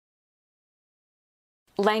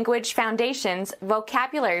Language Foundations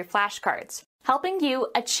Vocabulary Flashcards, helping you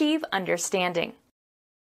achieve understanding.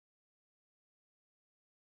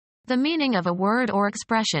 The meaning of a word or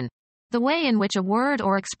expression. The way in which a word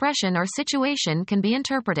or expression or situation can be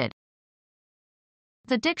interpreted.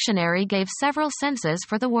 The dictionary gave several senses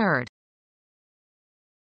for the word.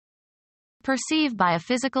 Perceived by a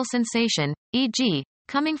physical sensation, e.g.,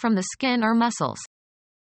 coming from the skin or muscles.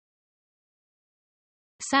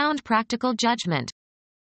 Sound practical judgment.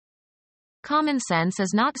 Common sense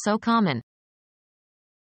is not so common.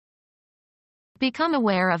 Become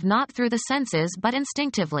aware of not through the senses but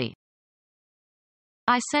instinctively.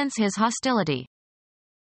 I sense his hostility.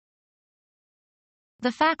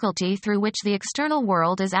 The faculty through which the external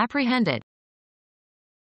world is apprehended.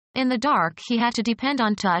 In the dark, he had to depend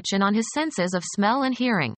on touch and on his senses of smell and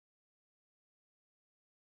hearing.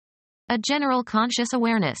 A general conscious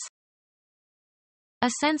awareness. A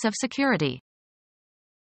sense of security.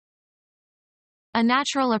 A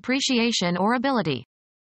natural appreciation or ability.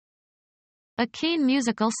 A keen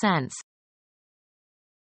musical sense.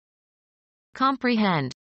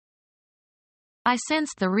 Comprehend. I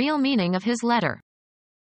sensed the real meaning of his letter.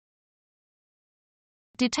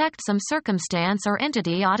 Detect some circumstance or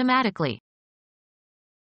entity automatically.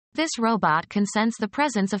 This robot can sense the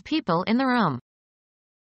presence of people in the room.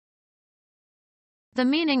 The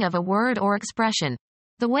meaning of a word or expression.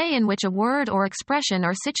 The way in which a word or expression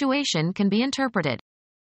or situation can be interpreted.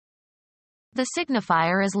 The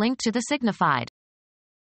signifier is linked to the signified.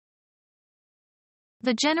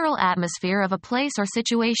 The general atmosphere of a place or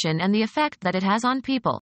situation and the effect that it has on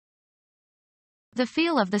people. The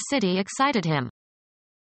feel of the city excited him.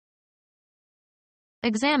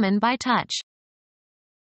 Examine by touch.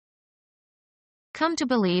 Come to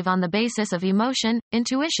believe on the basis of emotion,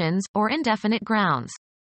 intuitions, or indefinite grounds.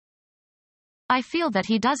 I feel that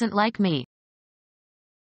he doesn't like me.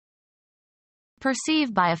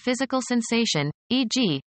 Perceive by a physical sensation,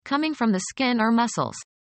 e.g., coming from the skin or muscles.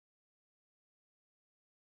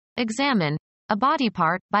 Examine a body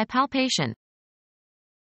part by palpation.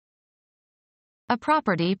 A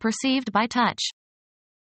property perceived by touch.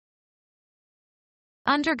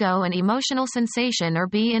 Undergo an emotional sensation or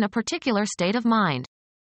be in a particular state of mind.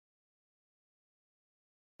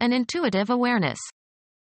 An intuitive awareness.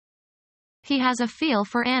 He has a feel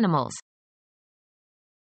for animals.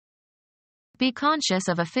 Be conscious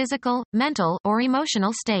of a physical, mental, or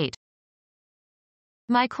emotional state.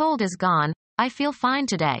 My cold is gone, I feel fine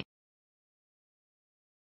today.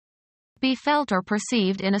 Be felt or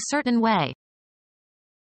perceived in a certain way.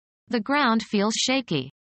 The ground feels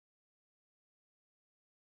shaky.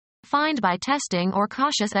 Find by testing or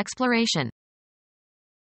cautious exploration.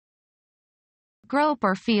 Grope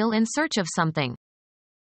or feel in search of something.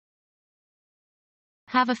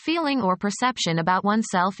 Have a feeling or perception about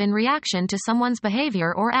oneself in reaction to someone's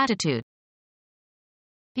behavior or attitude.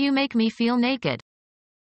 You make me feel naked.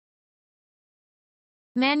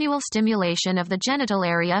 Manual stimulation of the genital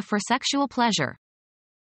area for sexual pleasure.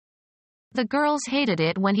 The girls hated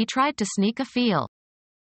it when he tried to sneak a feel.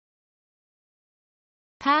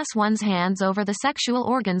 Pass one's hands over the sexual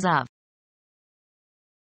organs of.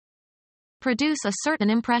 Produce a certain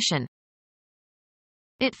impression.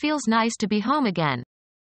 It feels nice to be home again.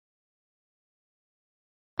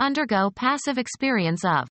 Undergo passive experience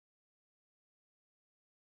of.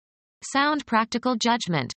 Sound practical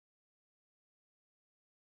judgment.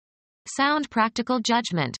 Sound practical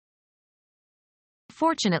judgment.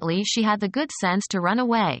 Fortunately, she had the good sense to run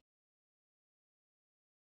away.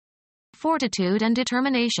 Fortitude and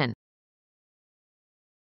determination.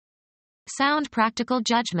 Sound practical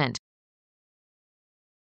judgment.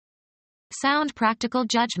 Sound practical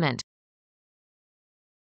judgment.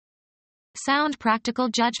 Sound practical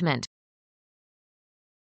judgment.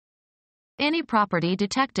 Any property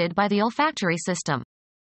detected by the olfactory system.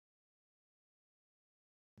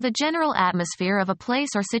 The general atmosphere of a place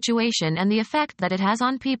or situation and the effect that it has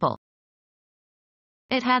on people.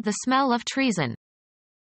 It had the smell of treason.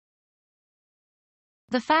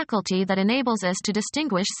 The faculty that enables us to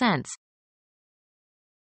distinguish sense.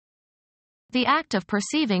 The act of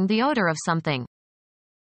perceiving the odor of something.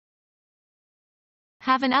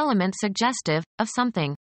 Have an element suggestive of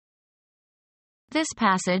something. This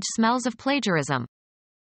passage smells of plagiarism.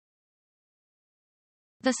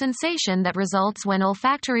 The sensation that results when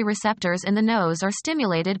olfactory receptors in the nose are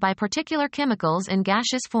stimulated by particular chemicals in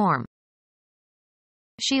gaseous form.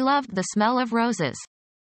 She loved the smell of roses.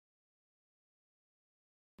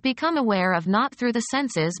 Become aware of not through the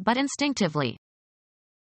senses but instinctively.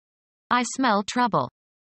 I smell trouble.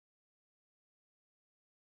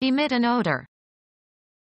 Emit an odor.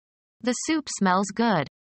 The soup smells good.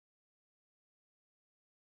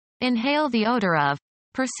 Inhale the odor of.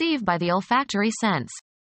 Perceive by the olfactory sense.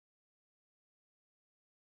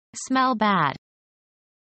 Smell bad.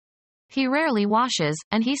 He rarely washes,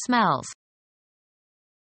 and he smells.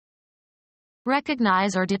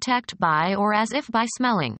 Recognize or detect by or as if by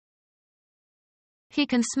smelling. He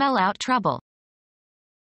can smell out trouble.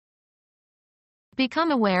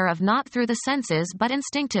 Become aware of not through the senses but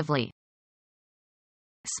instinctively.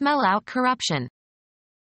 Smell out corruption.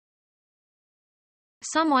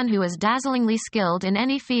 Someone who is dazzlingly skilled in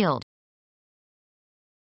any field.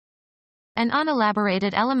 An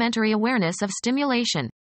unelaborated elementary awareness of stimulation.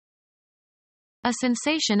 A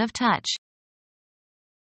sensation of touch.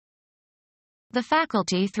 The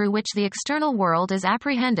faculty through which the external world is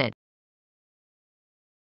apprehended.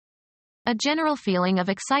 A general feeling of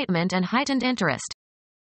excitement and heightened interest.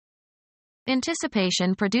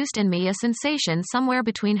 Anticipation produced in me a sensation somewhere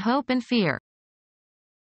between hope and fear.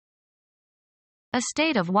 A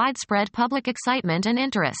state of widespread public excitement and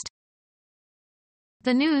interest.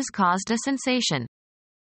 The news caused a sensation.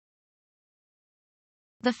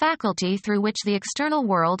 The faculty through which the external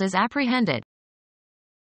world is apprehended.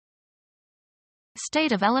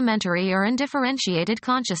 State of elementary or undifferentiated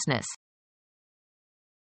consciousness.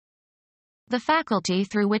 The faculty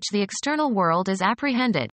through which the external world is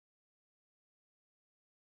apprehended.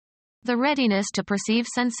 The readiness to perceive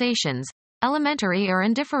sensations, elementary or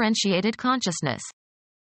undifferentiated consciousness.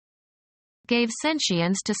 Gave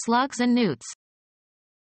sentience to slugs and newts.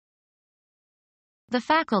 The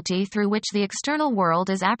faculty through which the external world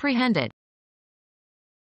is apprehended.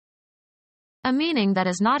 A meaning that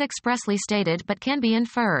is not expressly stated but can be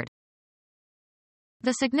inferred.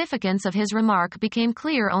 The significance of his remark became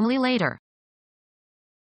clear only later.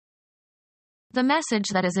 The message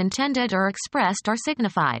that is intended or expressed or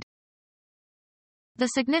signified. The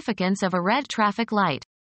significance of a red traffic light.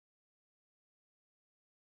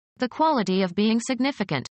 The quality of being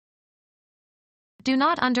significant. Do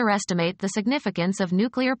not underestimate the significance of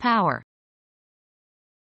nuclear power.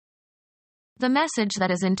 The message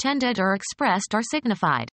that is intended or expressed or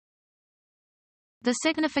signified. The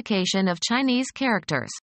signification of Chinese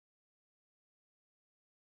characters.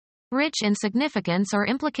 Rich in significance or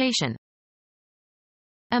implication.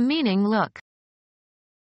 A meaning look.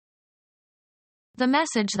 The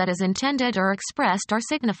message that is intended or expressed or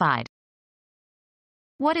signified.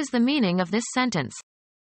 What is the meaning of this sentence?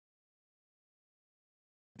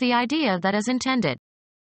 The idea that is intended.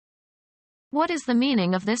 What is the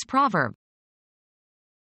meaning of this proverb?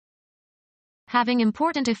 Having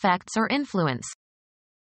important effects or influence.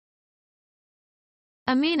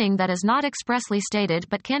 A meaning that is not expressly stated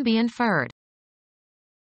but can be inferred.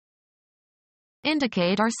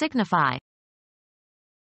 Indicate or signify.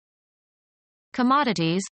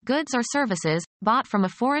 Commodities, goods or services, bought from a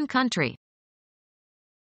foreign country.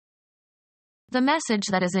 The message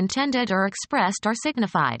that is intended or expressed or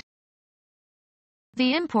signified.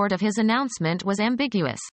 The import of his announcement was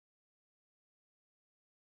ambiguous.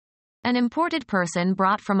 An imported person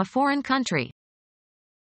brought from a foreign country.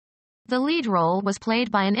 The lead role was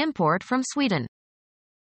played by an import from Sweden.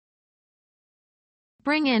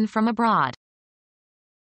 Bring in from abroad.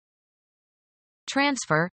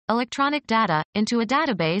 Transfer, electronic data, into a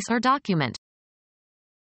database or document.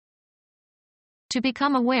 To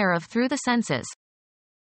become aware of through the senses.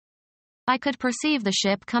 I could perceive the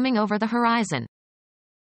ship coming over the horizon.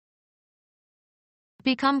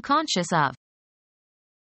 Become conscious of.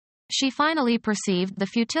 She finally perceived the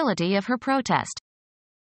futility of her protest.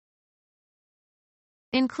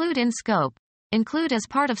 Include in scope. Include as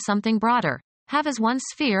part of something broader. Have as one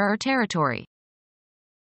sphere or territory.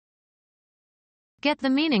 Get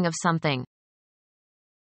the meaning of something.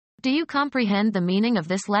 Do you comprehend the meaning of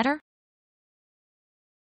this letter?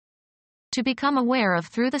 To become aware of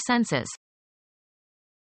through the senses.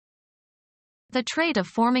 The trait of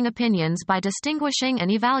forming opinions by distinguishing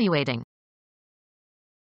and evaluating.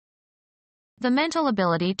 The mental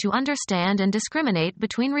ability to understand and discriminate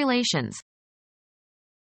between relations.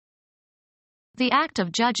 The act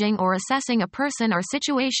of judging or assessing a person or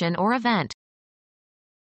situation or event.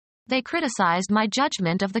 They criticized my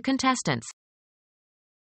judgment of the contestants.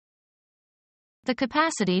 The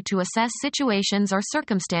capacity to assess situations or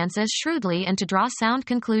circumstances shrewdly and to draw sound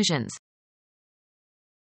conclusions.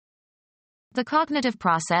 The cognitive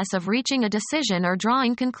process of reaching a decision or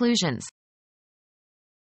drawing conclusions.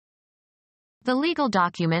 The legal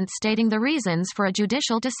document stating the reasons for a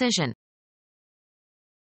judicial decision.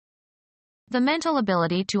 The mental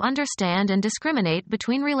ability to understand and discriminate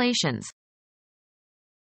between relations.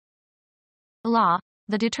 Law,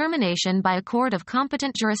 the determination by a court of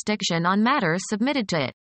competent jurisdiction on matters submitted to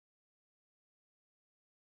it.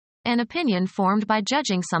 An opinion formed by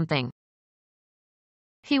judging something.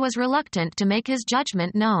 He was reluctant to make his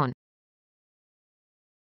judgment known.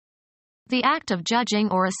 The act of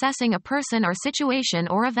judging or assessing a person or situation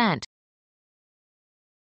or event.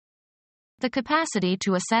 The capacity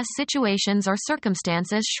to assess situations or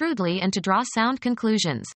circumstances shrewdly and to draw sound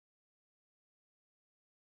conclusions.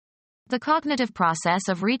 The cognitive process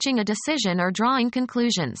of reaching a decision or drawing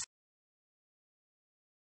conclusions.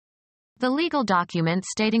 The legal document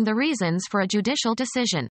stating the reasons for a judicial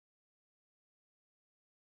decision.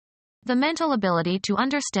 The mental ability to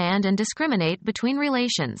understand and discriminate between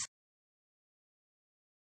relations.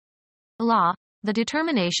 Law, the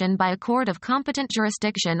determination by a court of competent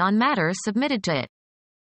jurisdiction on matters submitted to it.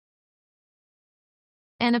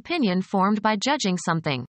 An opinion formed by judging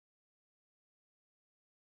something.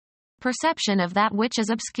 Perception of that which is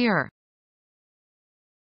obscure.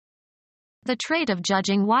 The trait of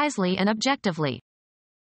judging wisely and objectively.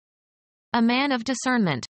 A man of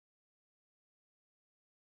discernment.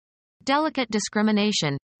 Delicate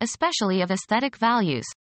discrimination, especially of aesthetic values.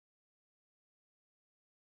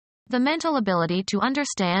 The mental ability to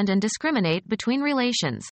understand and discriminate between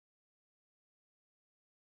relations.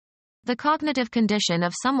 The cognitive condition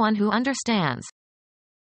of someone who understands.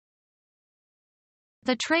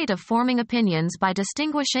 The trait of forming opinions by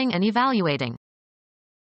distinguishing and evaluating.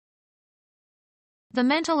 The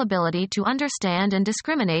mental ability to understand and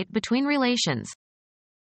discriminate between relations.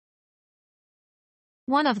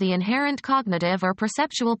 One of the inherent cognitive or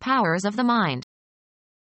perceptual powers of the mind.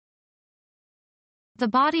 The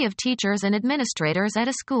body of teachers and administrators at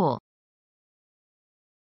a school.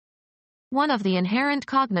 One of the inherent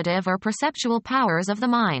cognitive or perceptual powers of the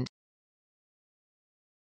mind.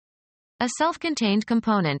 A self-contained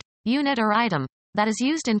component, unit or item, that is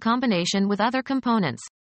used in combination with other components.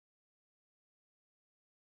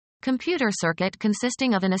 Computer circuit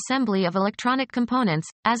consisting of an assembly of electronic components,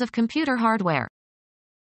 as of computer hardware.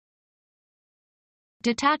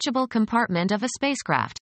 Detachable compartment of a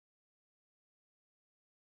spacecraft.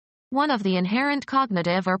 One of the inherent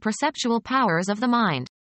cognitive or perceptual powers of the mind.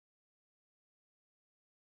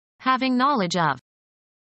 Having knowledge of.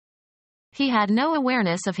 He had no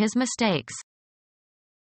awareness of his mistakes.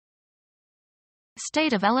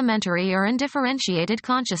 State of elementary or undifferentiated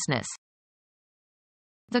consciousness.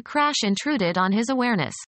 The crash intruded on his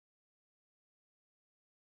awareness.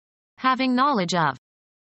 Having knowledge of.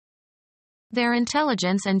 Their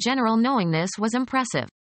intelligence and general knowingness was impressive.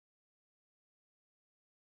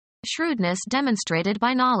 Shrewdness demonstrated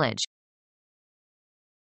by knowledge.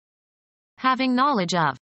 Having knowledge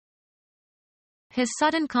of. His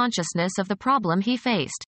sudden consciousness of the problem he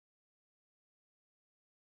faced.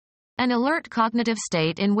 An alert cognitive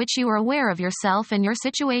state in which you are aware of yourself and your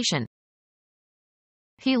situation.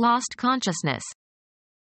 He lost consciousness.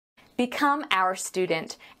 Become our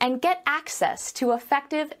student and get access to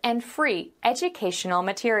effective and free educational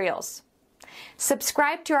materials.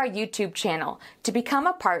 Subscribe to our YouTube channel to become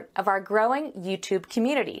a part of our growing YouTube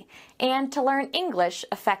community and to learn English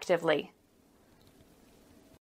effectively.